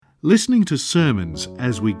Listening to sermons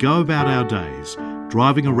as we go about our days,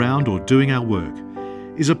 driving around or doing our work,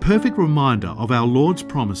 is a perfect reminder of our Lord's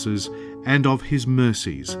promises and of His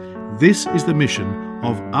mercies. This is the mission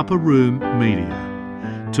of Upper Room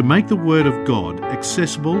Media, to make the Word of God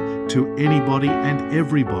accessible to anybody and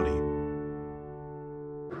everybody.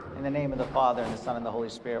 In the name of the Father, and the Son, and the Holy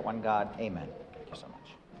Spirit, one God. Amen. Thank you so much.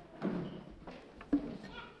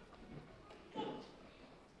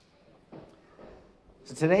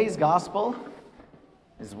 So today's gospel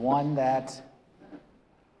is one that,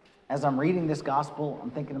 as I'm reading this gospel,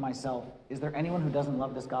 I'm thinking to myself, is there anyone who doesn't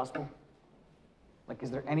love this gospel? Like,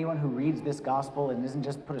 is there anyone who reads this gospel and doesn't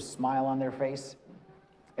just put a smile on their face?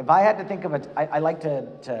 If I had to think of I like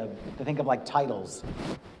to think of like titles,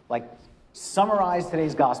 like summarize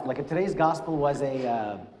today's gospel. Like if today's gospel was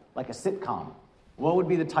like a sitcom, what would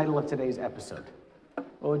be the title of today's episode?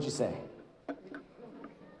 What would you say?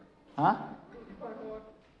 Huh?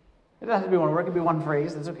 It doesn't have to be one word. It could be one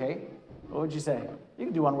phrase. That's okay. What would you say? You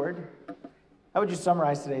can do one word. How would you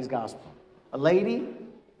summarize today's gospel? A lady.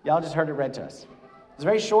 Y'all just heard it read to us. It's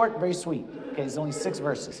very short, very sweet. Okay, it's only 6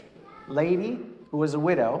 verses. Lady who was a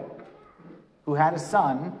widow, who had a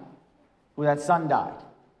son, who that son died.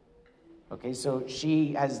 Okay, so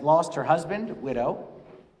she has lost her husband, widow,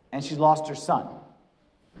 and she's lost her son.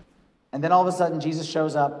 And then all of a sudden, Jesus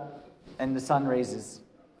shows up, and the son raises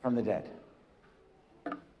from the dead.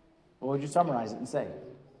 What would you summarize it and say?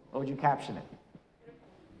 What would you caption it?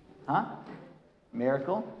 Huh?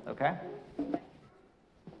 Miracle, okay.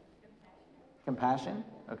 Compassion,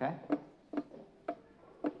 okay.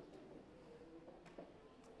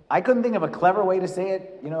 I couldn't think of a clever way to say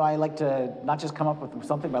it. You know, I like to not just come up with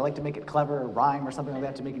something, but I like to make it clever or rhyme or something like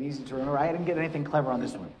that to make it easy to remember. I didn't get anything clever on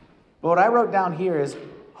this one. But what I wrote down here is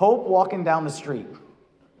hope walking down the street.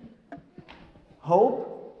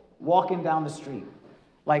 Hope walking down the street.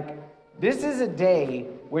 Like, this is a day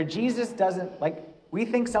where Jesus doesn't, like, we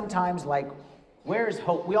think sometimes, like, where's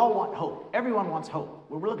hope? We all want hope. Everyone wants hope.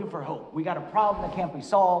 We're looking for hope. We got a problem that can't be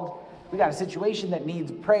solved. We got a situation that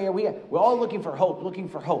needs prayer. We're all looking for hope, looking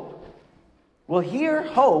for hope. Well, here,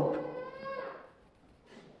 hope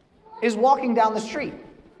is walking down the street,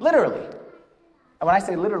 literally. And when I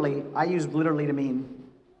say literally, I use literally to mean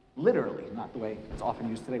literally, not the way it's often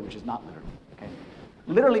used today, which is not literally, okay?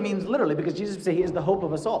 Literally means literally, because Jesus would say He is the hope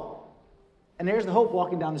of us all. And there's the hope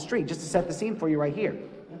walking down the street, just to set the scene for you right here.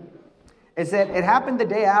 It said, it happened the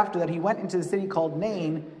day after that he went into the city called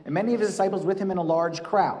Nain, and many of his disciples with him in a large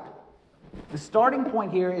crowd. The starting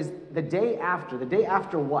point here is the day after. The day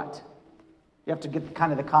after what? You have to get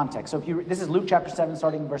kind of the context. So this is Luke chapter 7,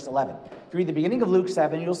 starting in verse 11. If you read the beginning of Luke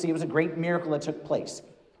 7, you'll see it was a great miracle that took place.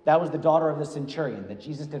 That was the daughter of the centurion, that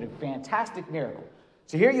Jesus did a fantastic miracle.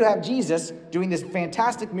 So here you have Jesus doing this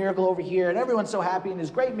fantastic miracle over here, and everyone's so happy in this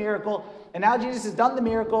great miracle. And now Jesus has done the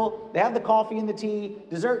miracle. They have the coffee and the tea.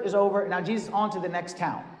 Dessert is over. And now Jesus is on to the next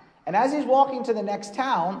town. And as he's walking to the next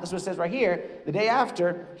town, that's what it says right here, the day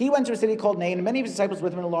after, he went to a city called Nain, and many of his disciples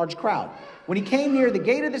with him in a large crowd. When he came near the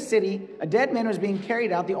gate of the city, a dead man was being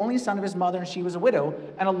carried out, the only son of his mother, and she was a widow,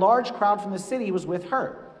 and a large crowd from the city was with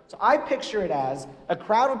her. So I picture it as a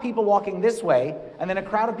crowd of people walking this way, and then a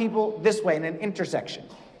crowd of people this way in an intersection.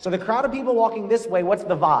 So the crowd of people walking this way, what's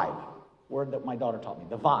the vibe? Word that my daughter taught me,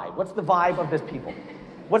 the vibe. What's the vibe of this people?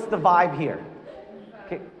 What's the vibe here?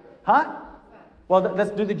 Okay. Huh? Well,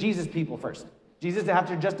 let's do the Jesus people first. Jesus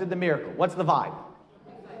after just did the miracle. What's the vibe?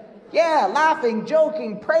 Yeah, laughing,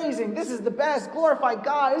 joking, praising. This is the best. Glorify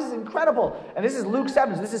God. This is incredible. And this is Luke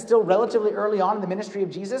 7. So this is still relatively early on in the ministry of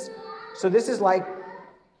Jesus. So this is like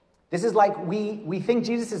we think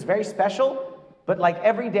Jesus is very special, but like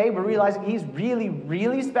every day we're realizing He's really,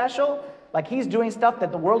 really special. Like He's doing stuff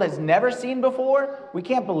that the world has never seen before. We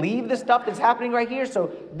can't believe the stuff that's happening right here.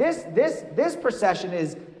 So this procession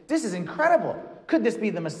is incredible. Could this be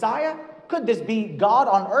the Messiah? Could this be God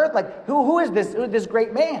on earth? Like, who is this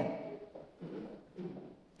great man?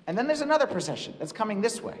 And then there's another procession that's coming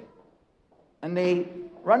this way. And they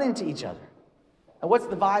run into each other. And what's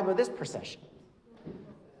the vibe of this procession?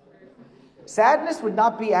 Sadness would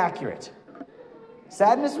not be accurate.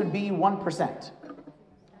 Sadness would be 1%.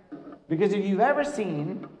 Because if you've ever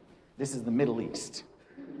seen, this is the Middle East.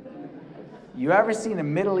 You ever seen a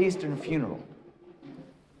Middle Eastern funeral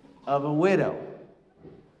of a widow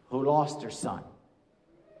who lost her son?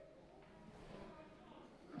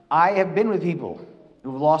 I have been with people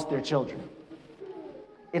who've lost their children.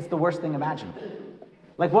 It's the worst thing imaginable.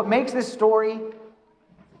 Like what makes this story...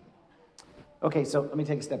 Okay, so let me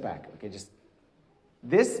take a step back. Okay,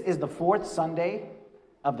 this is the 4th Sunday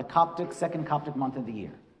of the second Coptic month of the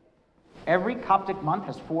year. Every Coptic month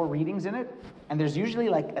has 4 readings in it, and there's usually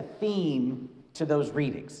like a theme to those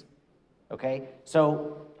readings. Okay?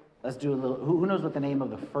 So let's do a little, who knows what the name of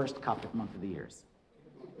the first Coptic month of the year is?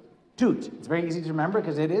 Tut. It's very easy to remember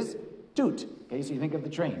because it is Tut. Okay, so you think of the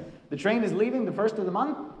train. The train is leaving the first of the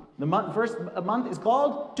month. The first month is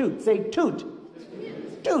called Tut. Say Tut.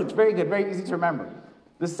 Tut. Very good. Very easy to remember.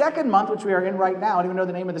 The second month, which we are in right now, I don't even know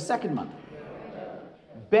the name of the second month.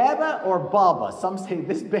 Baba or Baba. Some say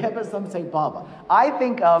this Baba, some say Baba. I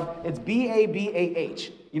think of, it's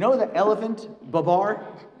B-A-B-A-H. You know the elephant, Babar?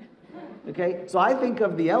 Okay, so I think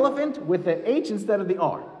of the elephant with the H instead of the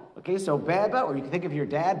R. Okay, so Baba, or you can think of your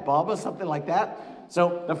dad, Baba, something like that.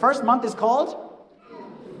 So the first month is called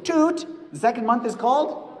Tut. The second month is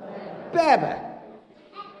called Baba.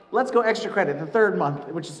 Let's go extra credit. The third month,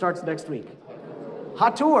 which starts next week.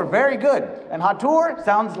 Hatur, very good. And Hatur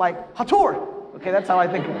sounds like Hatur. Okay, that's how I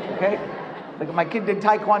think of it, okay? Like my kid did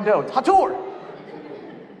Taekwondo. It's Hatur.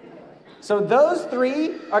 So those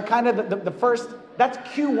 3 are kind of the first, that's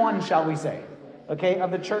Q1, shall we say, okay,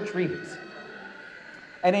 of the church readings.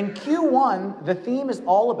 And in Q1, the theme is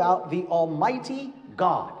all about the Almighty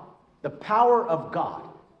God, the power of God.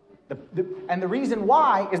 And the reason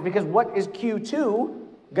why is because what is Q2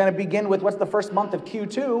 going to begin with? What's the first month of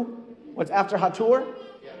Q2? What's after Hatur?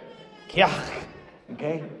 Kiach.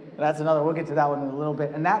 Okay? That's another, we'll get to that one in a little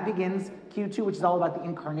bit. And that begins Q2, which is all about the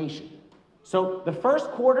incarnation. So the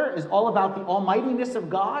first quarter is all about the almightiness of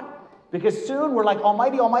God, because soon we're like,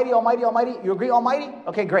 Almighty, Almighty, Almighty, Almighty. You agree, Almighty?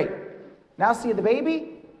 Okay, great. Now see the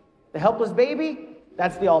baby, the helpless baby,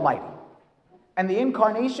 that's the Almighty. And the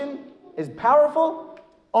incarnation is powerful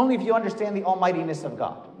only if you understand the almightiness of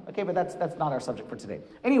God. Okay, but that's not our subject for today.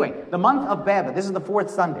 Anyway, the month of Baba, this is the 4th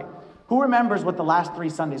Sunday. Who remembers what the last 3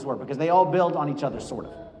 Sundays were? Because they all build on each other, sort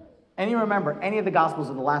of. Any remember any of the Gospels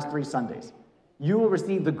of the last 3 Sundays? You will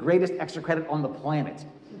receive the greatest extra credit on the planet.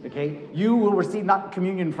 Okay? You will receive not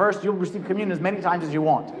communion first. You'll receive communion as many times as you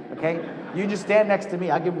want. Okay? You just stand next to me.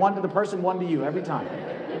 I give 1 to the person, 1 to you every time.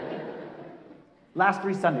 Last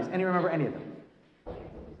 3 Sundays. Any remember any of them?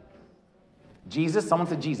 Jesus? Someone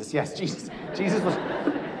said Jesus. Yes, Jesus. Jesus was...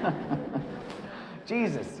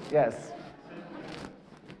 Jesus, yes.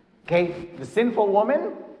 Okay, the sinful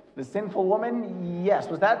woman. The sinful woman, yes.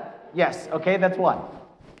 Was that? Yes. Okay, that's 1.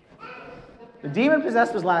 The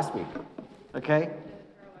demon-possessed was last week. Okay?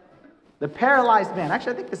 The paralyzed man.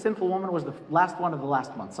 Actually, I think the sinful woman was the last one of the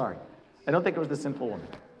last month. Sorry. I don't think it was the sinful woman.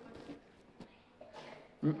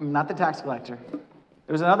 Not the tax collector.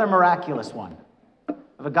 There was another miraculous one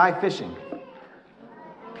of a guy fishing.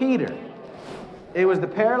 Peter. It was the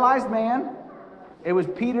paralyzed man. It was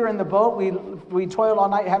Peter in the boat. We toiled all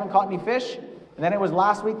night, haven't caught any fish. And then it was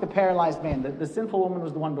last week the paralyzed man. The sinful woman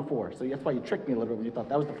was the one before. So that's why you tricked me a little bit when you thought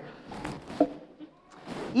that was the...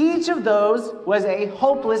 Each of those was a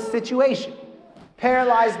hopeless situation.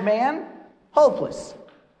 Paralyzed man, hopeless.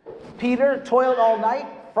 Peter toiled all night,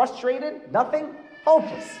 frustrated, nothing,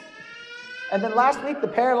 hopeless. And then last week, the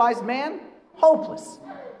paralyzed man, hopeless.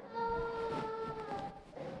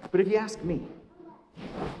 But if you ask me,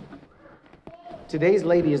 today's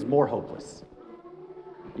lady is more hopeless.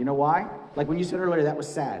 You know why? Like when you said earlier, that was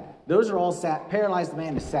sad. Those are all sad. Paralyzed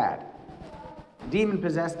man is sad.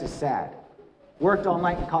 Demon-possessed is sad. Worked all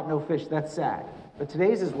night and caught no fish, that's sad. But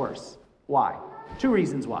today's is worse. Why? 2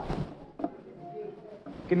 reasons why.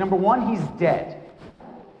 Okay, number 1, he's dead.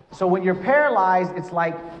 So when you're paralyzed, it's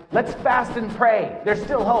like, let's fast and pray. There's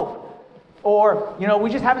still hope. Or, we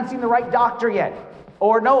just haven't seen the right doctor yet.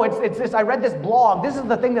 Or no, it's this, I read this blog. This is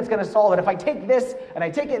the thing that's going to solve it. If I take this and I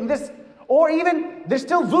take it in this, or even there's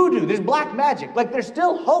still voodoo, there's black magic. Like there's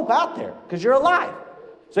still hope out there because you're alive.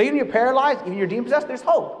 So even you're paralyzed, even you're demon-possessed, there's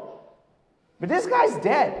hope. But this guy's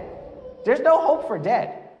dead. There's no hope for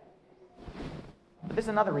dead. But there's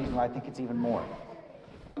another reason why I think it's even more.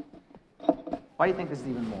 Why do you think this is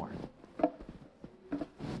even more?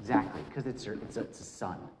 Exactly, because it's a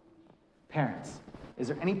son. Parents. Is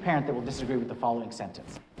there any parent that will disagree with the following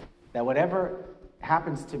sentence? That whatever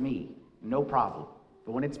happens to me, no problem.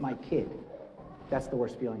 But when it's my kid, that's the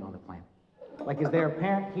worst feeling on the planet. Like, is there a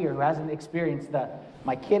parent here who hasn't experienced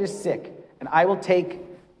my kid is sick, and I will take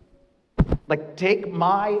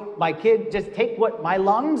my kid, just take my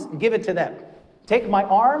lungs and give it to them. Take my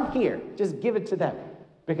arm here, just give it to them.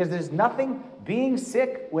 Because there's nothing being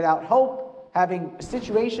sick without hope, having a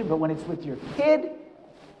situation, but when it's with your kid,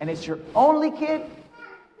 and it's your only kid,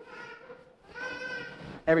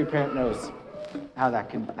 every parent knows how that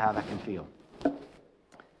can feel.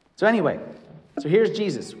 So anyway, so here's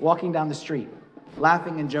Jesus walking down the street,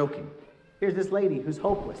 laughing and joking. Here's this lady who's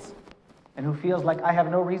hopeless and who feels like I have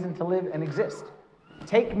no reason to live and exist.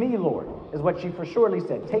 Take me, Lord, is what she for surely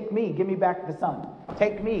said. Take me, give me back the son.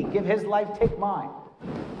 Take me, give his life, take mine.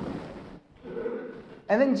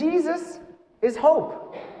 And then Jesus is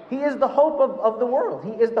hope. He is the hope of the world.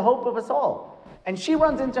 He is the hope of us all. And she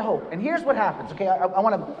runs into hope. And here's what happens. Okay, I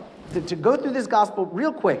want to go through this gospel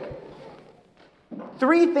real quick.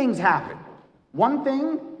 3 things happen. One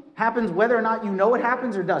thing happens whether or not you know it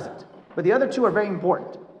happens or doesn't. But the other 2 are very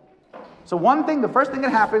important. So one thing, the first thing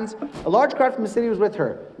that happens, a large crowd from the city was with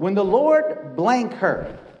her. When the Lord blank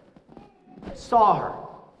her, saw her.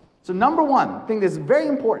 So number one thing that's very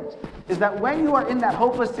important is that when you are in that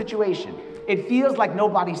hopeless situation, it feels like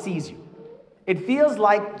nobody sees you. It feels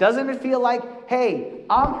like, doesn't it feel like, hey,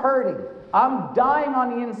 I'm hurting. I'm dying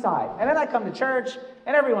on the inside. And then I come to church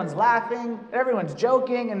and everyone's laughing, and everyone's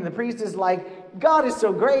joking, and the priest is like, God is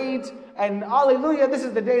so great, and hallelujah, this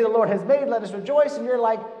is the day the Lord has made, let us rejoice. And you're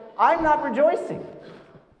like, I'm not rejoicing.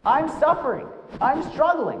 I'm suffering. I'm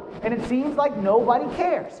struggling. And it seems like nobody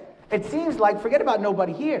cares. It seems like, forget about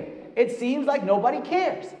nobody here. It seems like nobody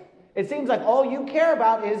cares. It seems like all you care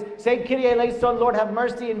about is say, Kyrie eleison, Lord have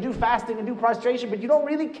mercy, and do fasting and do prostration, but you don't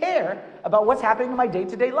really care about what's happening in my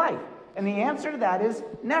day-to-day life. And the answer to that is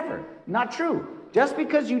never. Not true. Just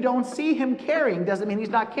because you don't see him caring doesn't mean he's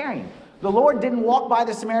not caring. The Lord didn't walk by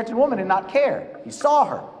the Samaritan woman and not care. He saw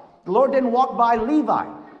her. The Lord didn't walk by Levi.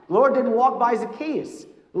 The Lord didn't walk by Zacchaeus.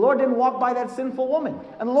 The Lord didn't walk by that sinful woman.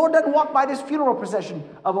 And the Lord doesn't walk by this funeral procession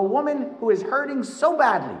of a woman who is hurting so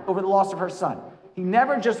badly over the loss of her son. He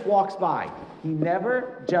never just walks by. He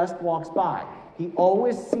never just walks by. He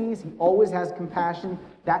always sees. He always has compassion.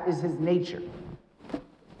 That is his nature.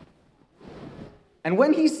 And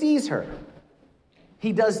when he sees her,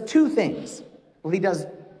 he does 2 things. Well, he does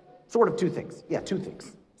sort of 2 things. Yeah, 2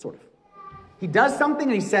 things, sort of. He does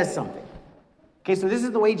something and he says something. Okay, so this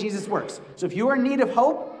is the way Jesus works. So if you are in need of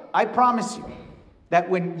hope, I promise you that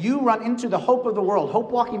when you run into the hope of the world,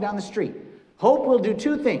 hope walking down the street, hope will do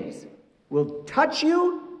 2 things. Will touch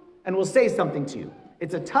you and will say something to you.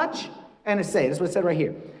 It's a touch and a say. That's what it said right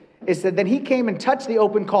here. It said, then he came and touched the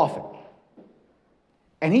open coffin.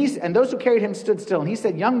 And those who carried him stood still. And he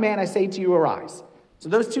said, young man, I say to you, arise. So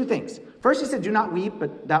those 2 things. First he said, do not weep,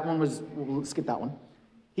 but that one we'll skip that one.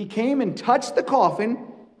 He came and touched the coffin,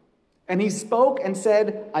 and he spoke and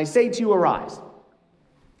said, I say to you, arise.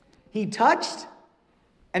 He touched,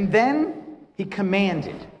 and then he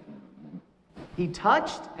commanded. He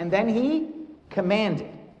touched, and then he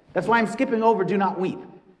commanded. That's why I'm skipping over do not weep.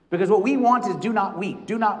 Because what we want is do not weep,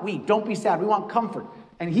 don't be sad. We want comfort.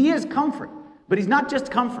 And he is comfort, but he's not just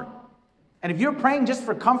comfort. And if you're praying just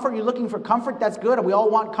for comfort, you're looking for comfort, that's good, and we all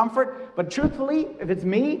want comfort. But truthfully, if it's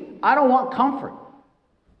me, I don't want comfort.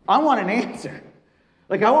 I want an answer.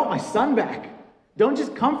 Like, I want my son back. Don't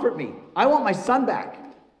just comfort me. I want my son back.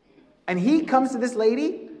 And he comes to this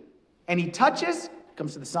lady, and he touches,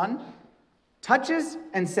 comes to the son, touches,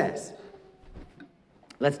 and says.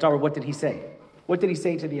 Let's start with what did he say? What did he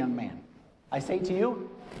say to the young man? I say to you,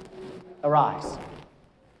 arise.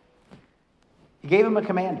 He gave him a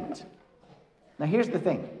commandment. Now here's the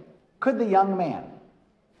thing. Could the young man,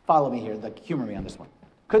 follow me here, humor me on this one.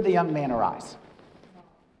 Could the young man arise?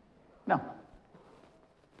 No.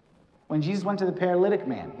 When Jesus went to the paralytic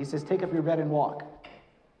man, he says, take up your bed and walk.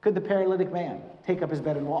 Could the paralytic man take up his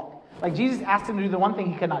bed and walk? Like Jesus asked him to do the one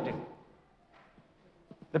thing he could not do.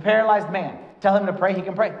 The paralyzed man, tell him to pray, he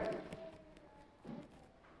can pray.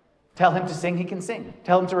 Tell him to sing, he can sing.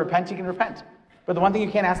 Tell him to repent, he can repent. But the one thing you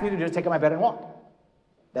can't ask me to do is take up my bed and walk.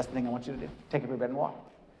 That's the thing I want you to do. Take up your bed and walk.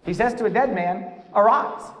 He says to a dead man,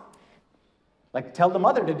 arise. Like tell the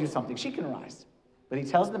mother to do something, she can arise. But he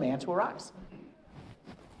tells the man to arise.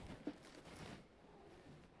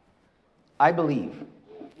 I believe.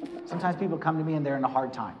 Sometimes people come to me and they're in a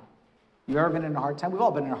hard time. You ever been in a hard time? We've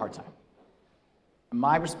all been in a hard time. And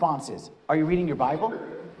my response is, are you reading your Bible?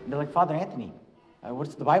 And they're like, Father Anthony,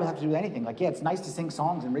 what's the Bible have to do with anything? Like, yeah, it's nice to sing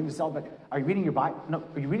songs and ring the cell, but are you reading your Bible? No,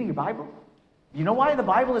 are you reading your Bible? You know why the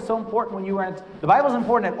Bible is so important when you are the Bible is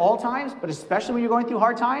important at all times, but especially when you're going through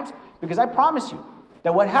hard times? Because I promise you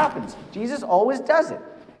that what happens, Jesus always does it,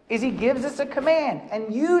 is he gives us a command.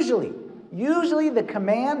 And usually the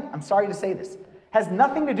command, I'm sorry to say this, has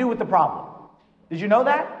nothing to do with the problem. Did you know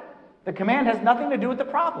that? The command has nothing to do with the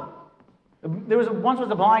problem. There once was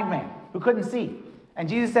a blind man who couldn't see. And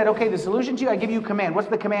Jesus said, okay, the solution to you, I give you a command. What's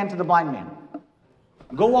the command to the blind man?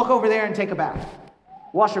 Go walk over there and take a bath.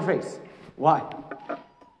 Wash your face. Why?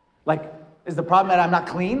 Like, is the problem that I'm not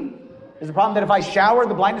clean? Is the problem that if I shower,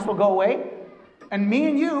 the blindness will go away? And me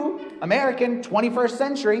and you, American, 21st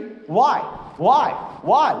century, why?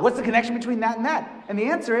 What's the connection between that and that? And the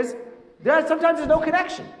answer is, sometimes there's no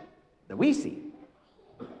connection that we see.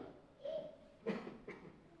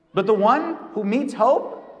 But the one who meets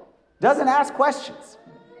hope doesn't ask questions.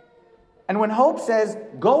 And when hope says,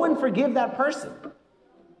 go and forgive that person,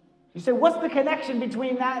 you say, what's the connection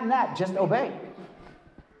between that and that? Just obey.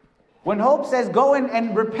 When hope says, go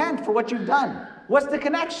and repent for what you've done, what's the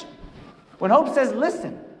connection? When hope says,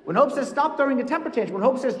 listen. When hope says, stop throwing a temper tantrum. When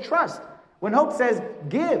hope says, trust. When hope says,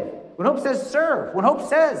 give. When hope says, serve. When hope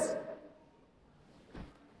says.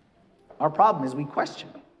 Our problem is we question.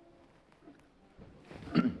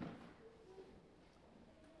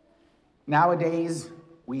 Nowadays,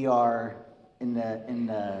 we are in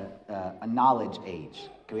a knowledge age.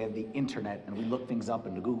 Okay, we have the internet, and we look things up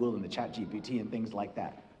into Google and the ChatGPT and things like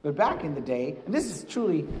that. But back in the day, and this is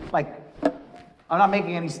truly like, I'm not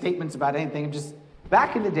making any statements about anything. I'm just,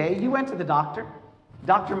 back in the day, you went to the doctor.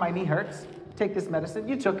 Doctor, my knee hurts. Take this medicine.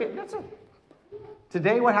 You took it. That's it.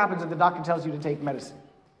 Today, what happens if the doctor tells you to take medicine?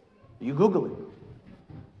 You Google it.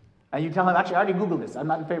 And you tell him, actually, I already Googled this. I'm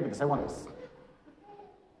not in favor of this. I want this.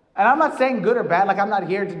 And I'm not saying good or bad. Like, I'm not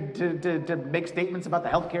here to make statements about the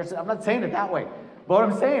healthcare system. I'm not saying it that way. But what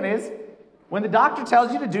I'm saying is, when the doctor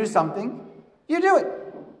tells you to do something, you do it.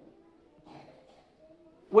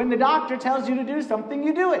 When the doctor tells you to do something,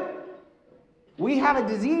 you do it. We have a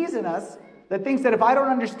disease in us that thinks that if I don't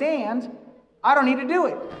understand, I don't need to do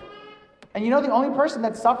it. And you know the only person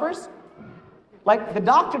that suffers? Like, the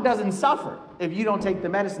doctor doesn't suffer if you don't take the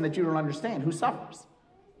medicine that you don't understand. Who suffers?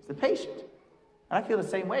 It's the patient. And I feel the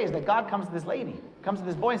same way, is that God comes to this lady, comes to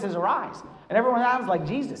this boy and says, arise. And everyone else is like,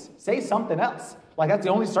 Jesus, say something else. Like, that's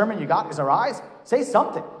the only sermon you got is arise? Say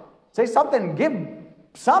something. Say something. Give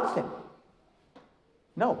something.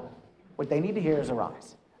 No. What they need to hear is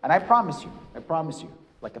arise. And I promise you,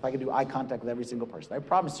 like if I could do eye contact with every single person, I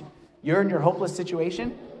promise you, you're in your hopeless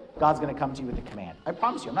situation, God's going to come to you with a command. I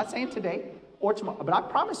promise you. I'm not saying today or tomorrow, but I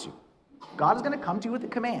promise you, God is going to come to you with a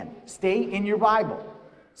command. Stay in your Bible.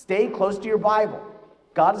 Stay close to your Bible.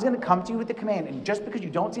 God is going to come to you with a command. And just because you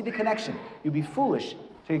don't see the connection, you'd be foolish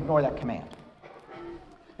to ignore that command.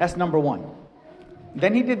 That's number one.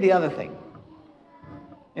 Then he did the other thing.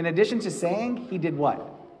 In addition to saying, he did what?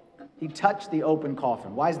 He touched the open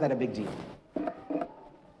coffin. Why is that a big deal?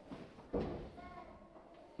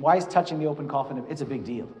 Why is touching the open coffin? It's a big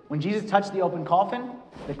deal. When Jesus touched the open coffin,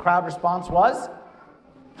 the crowd response was,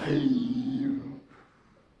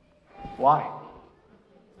 why?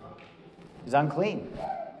 It's unclean.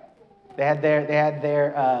 They had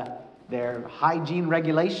their hygiene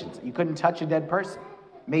regulations. You couldn't touch a dead person.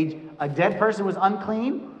 A dead person was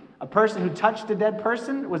unclean. A person who touched a dead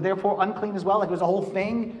person was therefore unclean as well. Like it was a whole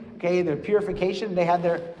thing. Okay, the purification. They had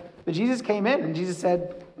But Jesus came in and Jesus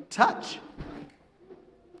said, touch.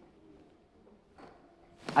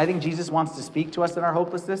 I think Jesus wants to speak to us in our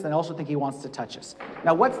hopelessness, and I also think he wants to touch us.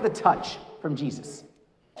 Now, what's the touch from Jesus?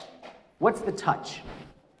 What's the touch?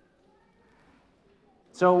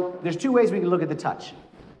 So there's two ways we can look at the touch.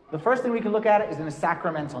 The first thing we can look at it is in a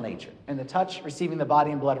sacramental nature. In the touch, receiving the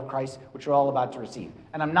body and blood of Christ, which we're all about to receive.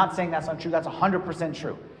 And I'm not saying that's not true. That's 100%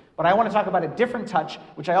 true. But I want to talk about a different touch,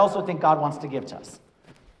 which I also think God wants to give to us.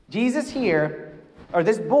 Jesus here, or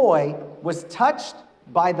this boy, was touched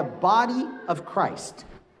by the body of Christ.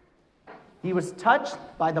 He was touched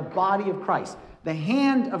by the body of Christ. The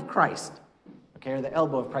hand of Christ. Okay, or the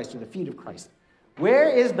elbow of Christ, or the feet of Christ. Where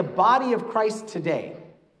is the body of Christ today?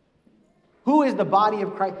 Who is the body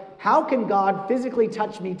of Christ? How can God physically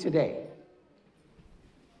touch me today?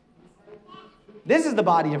 This is the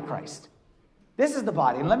body of Christ. This is the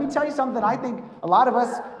body. And let me tell you something, I think a lot of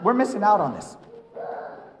us, we're missing out on this.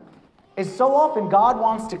 It's so often God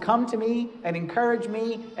wants to come to me and encourage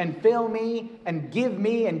me and fill me and give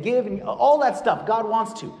and all that stuff. God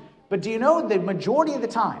wants to. But do you know the majority of the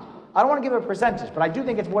time, I don't want to give a percentage, but I do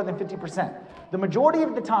think it's more than 50%. The majority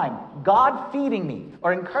of the time, God feeding me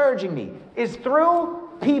or encouraging me is through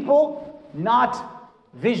people, not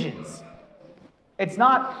visions. It's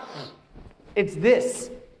this.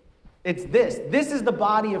 It's this. This is the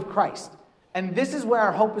body of Christ. And this is where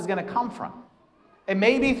our hope is going to come from. It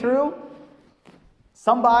may be through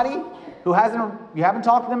somebody who you haven't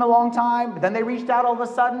talked to them in a long time, but then they reached out all of a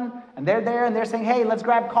sudden, and they're there, and they're saying, hey, let's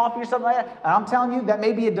grab coffee or something like that. And I'm telling you, that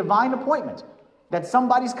may be a divine appointment, that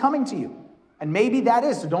somebody's coming to you. And maybe that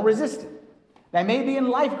is, so don't resist it. That may be in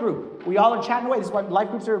life group. We all are chatting away. This is why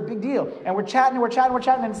life groups are a big deal. And we're chatting,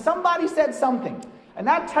 and somebody said something. And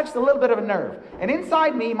that touched a little bit of a nerve. And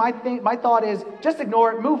inside me, my thought is, just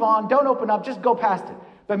ignore it, move on, don't open up, just go past it.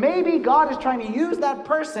 But maybe God is trying to use that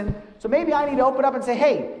person, so maybe I need to open up and say,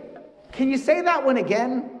 hey, can you say that one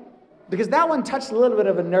again? Because that one touched a little bit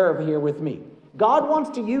of a nerve here with me. God wants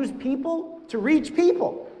to use people to reach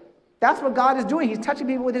people. That's what God is doing. He's touching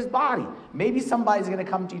people with his body. Maybe somebody's going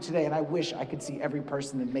to come to you today, and I wish I could see every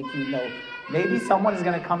person and make you know. Maybe someone is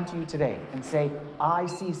going to come to you today and say, I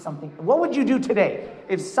see something. What would you do today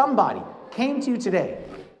if somebody came to you today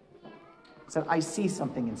and said, I see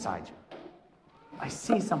something inside you. I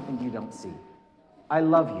see something you don't see. I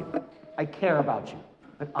love you. I care about you.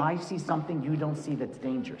 But I see something you don't see that's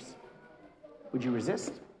dangerous. Would you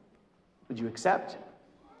resist? Would you accept?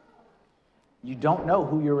 You don't know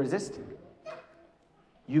who you're resisting.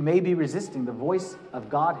 You may be resisting the voice of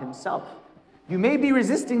God himself. You may be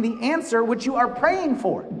resisting the answer which you are praying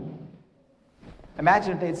for.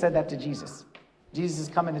 Imagine if they had said that to Jesus. Jesus is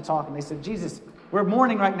coming to talk, and they said, Jesus, we're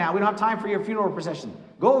mourning right now. We don't have time for your funeral procession.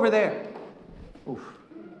 Go over there. Oof.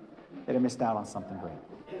 They'd have missed out on something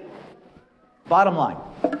great. Bottom line,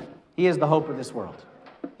 he is the hope of this world.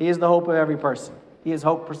 He is the hope of every person. He is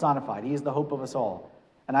hope personified. He is the hope of us all.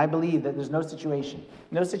 And I believe that there's no situation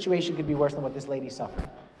could be worse than what this lady suffered.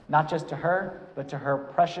 Not just to her, but to her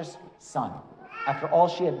precious son. After all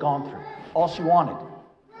she had gone through, all she wanted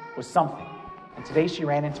was something. And today she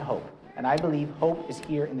ran into hope. And I believe hope is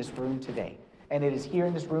here in this room today. And it is here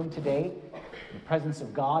in this room today, the presence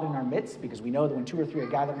of God in our midst, because we know that when 2 or 3 are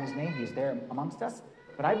gathered in his name, he is there amongst us.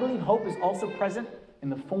 But I believe hope is also present in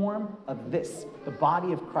the form of this, the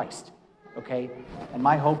body of Christ. Okay? And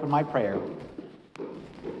my hope and my prayer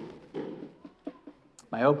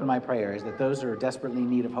is that those who are desperately in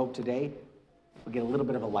need of hope today will get a little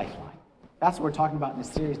bit of a lifeline. That's what we're talking about in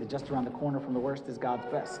this series, that just around the corner from the worst is God's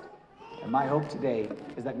best. And my hope today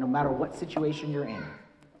is that no matter what situation you're in,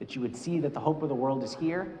 that you would see that the hope of the world is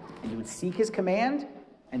here, and you would seek his command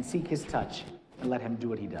and seek his touch and let him do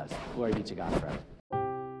what he does. Glory be to God forever.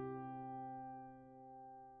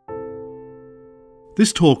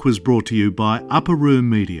 This talk was brought to you by Upper Room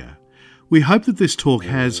Media. We hope that this talk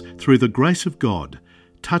has, through the grace of God,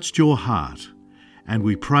 touched your heart, and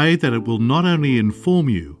we pray that it will not only inform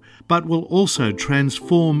you, but will also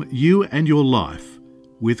transform you and your life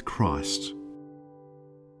with Christ.